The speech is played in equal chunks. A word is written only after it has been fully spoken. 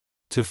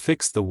To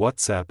fix the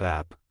WhatsApp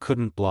app,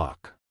 couldn't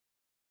block.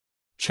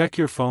 Check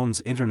your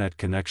phone's internet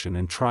connection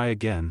and try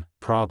again.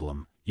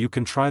 Problem: you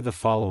can try the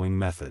following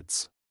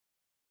methods.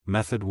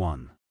 Method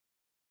 1.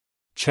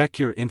 Check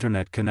your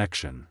internet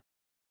connection.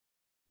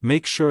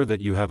 Make sure that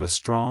you have a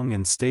strong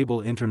and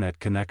stable internet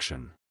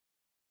connection.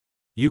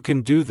 You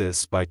can do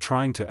this by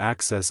trying to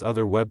access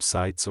other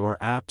websites or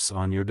apps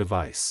on your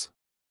device.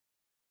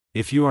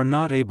 If you are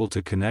not able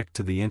to connect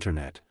to the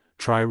internet,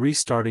 try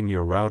restarting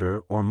your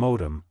router or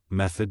modem.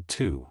 Method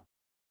 2.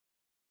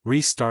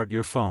 Restart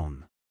your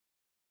phone.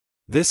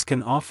 This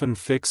can often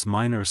fix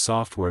minor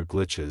software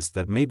glitches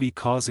that may be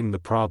causing the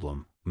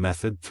problem.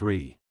 Method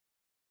 3.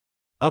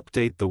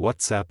 Update the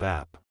WhatsApp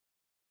app.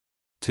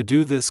 To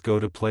do this, go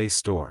to Play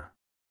Store.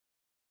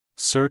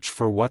 Search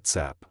for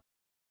WhatsApp.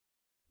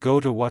 Go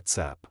to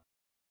WhatsApp.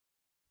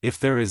 If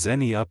there is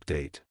any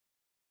update,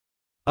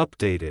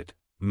 update it.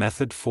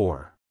 Method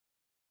 4.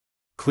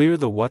 Clear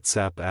the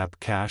WhatsApp app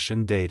cache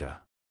and data.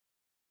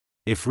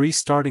 If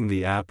restarting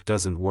the app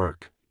doesn't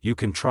work, you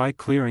can try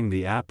clearing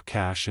the app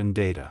cache and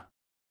data.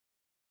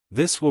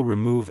 This will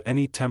remove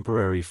any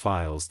temporary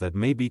files that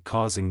may be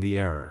causing the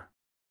error.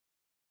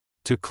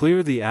 To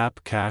clear the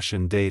app cache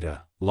and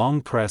data,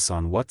 long press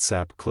on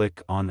WhatsApp,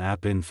 click on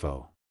App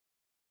Info.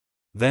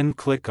 Then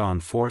click on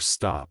Force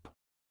Stop.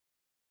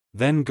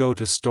 Then go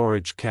to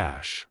Storage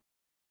Cache.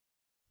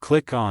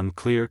 Click on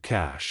Clear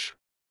Cache.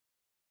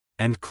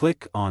 And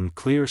click on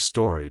Clear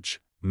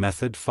Storage.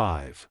 Method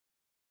 5.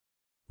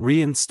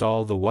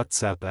 Reinstall the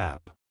WhatsApp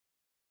app.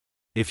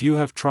 If you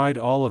have tried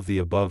all of the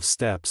above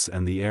steps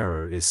and the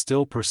error is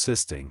still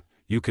persisting,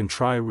 you can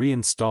try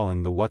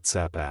reinstalling the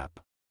WhatsApp app.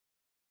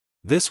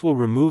 This will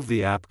remove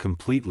the app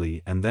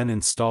completely and then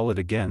install it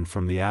again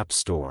from the App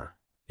Store.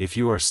 If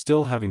you are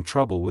still having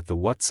trouble with the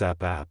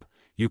WhatsApp app,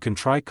 you can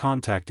try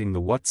contacting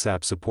the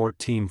WhatsApp support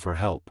team for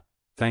help.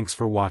 Thanks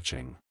for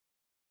watching.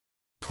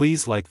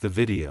 Please like the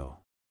video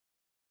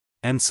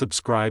and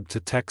subscribe to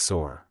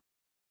TechSor.